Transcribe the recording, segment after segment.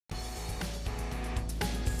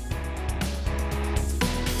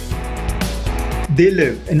They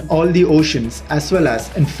live in all the oceans as well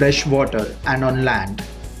as in fresh water and on land.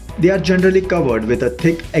 They are generally covered with a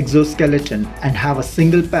thick exoskeleton and have a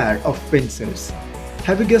single pair of pincers.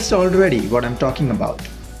 Have you guessed already what I'm talking about?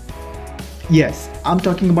 Yes, I'm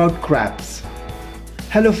talking about crabs.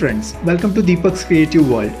 Hello friends, welcome to Deepak's Creative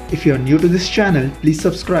World. If you're new to this channel, please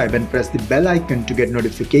subscribe and press the bell icon to get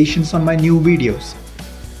notifications on my new videos.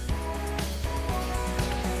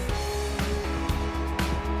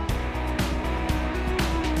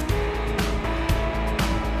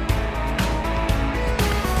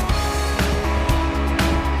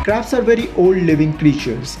 Crabs are very old living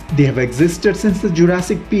creatures. They have existed since the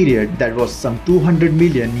Jurassic period, that was some 200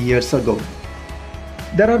 million years ago.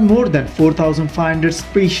 There are more than 4,500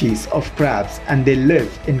 species of crabs and they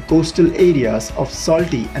live in coastal areas of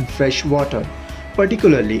salty and fresh water,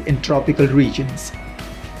 particularly in tropical regions.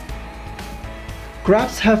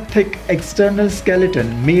 Crabs have thick external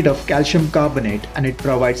skeleton made of calcium carbonate and it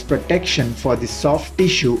provides protection for the soft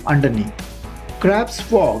tissue underneath. Crabs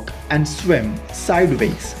walk and swim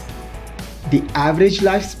sideways. The average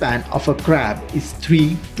lifespan of a crab is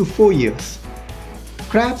 3 to 4 years.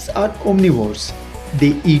 Crabs are omnivores.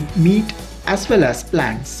 They eat meat as well as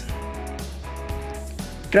plants.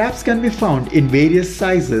 Crabs can be found in various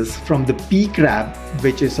sizes from the pea crab,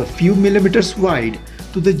 which is a few millimeters wide,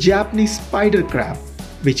 to the Japanese spider crab,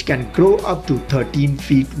 which can grow up to 13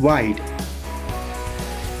 feet wide.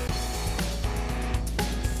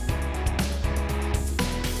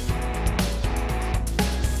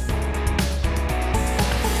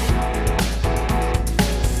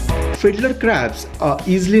 Fiddler crabs are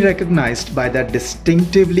easily recognized by their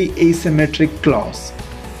distinctively asymmetric claws.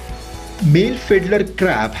 Male fiddler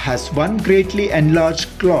crab has one greatly enlarged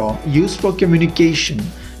claw used for communication,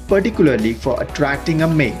 particularly for attracting a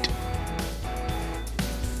mate.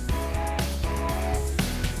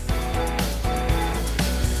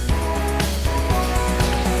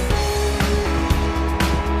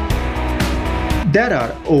 There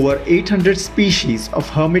are over 800 species of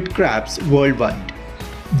hermit crabs worldwide.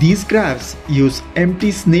 These crabs use empty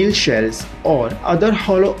snail shells or other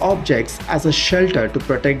hollow objects as a shelter to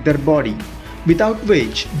protect their body, without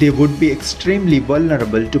which they would be extremely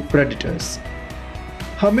vulnerable to predators.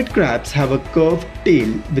 Hermit crabs have a curved tail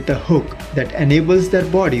with a hook that enables their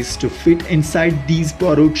bodies to fit inside these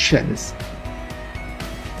borrowed shells.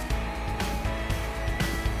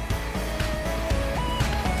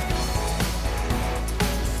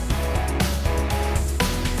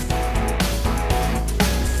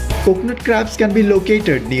 Coconut crabs can be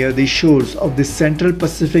located near the shores of the Central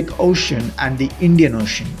Pacific Ocean and the Indian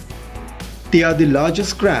Ocean. They are the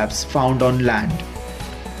largest crabs found on land.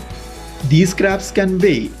 These crabs can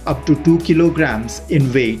weigh up to 2 kilograms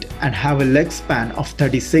in weight and have a leg span of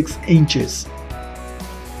 36 inches.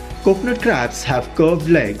 Coconut crabs have curved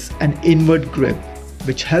legs and inward grip,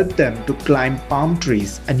 which help them to climb palm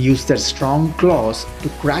trees and use their strong claws to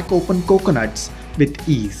crack open coconuts with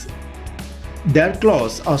ease. Their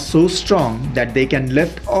claws are so strong that they can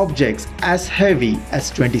lift objects as heavy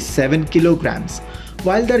as 27 kilograms,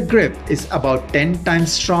 while their grip is about 10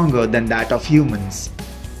 times stronger than that of humans.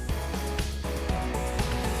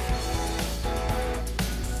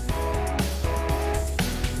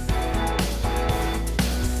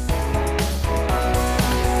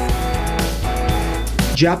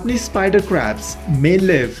 Japanese spider crabs may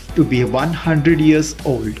live to be 100 years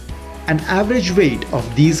old. An average weight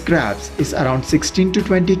of these crabs is around 16 to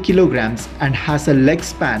 20 kilograms and has a leg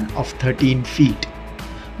span of 13 feet.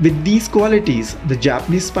 With these qualities, the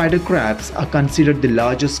Japanese spider crabs are considered the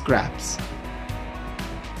largest crabs.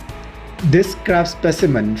 This crab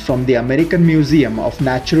specimen from the American Museum of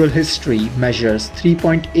Natural History measures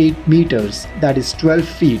 3.8 meters, that is 12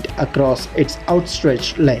 feet across its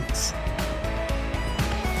outstretched legs.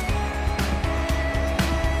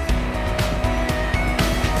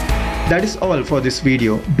 That is all for this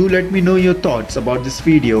video. Do let me know your thoughts about this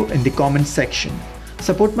video in the comments section.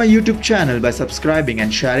 Support my YouTube channel by subscribing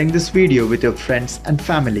and sharing this video with your friends and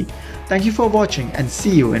family. Thank you for watching and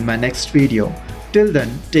see you in my next video. Till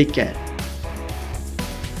then, take care.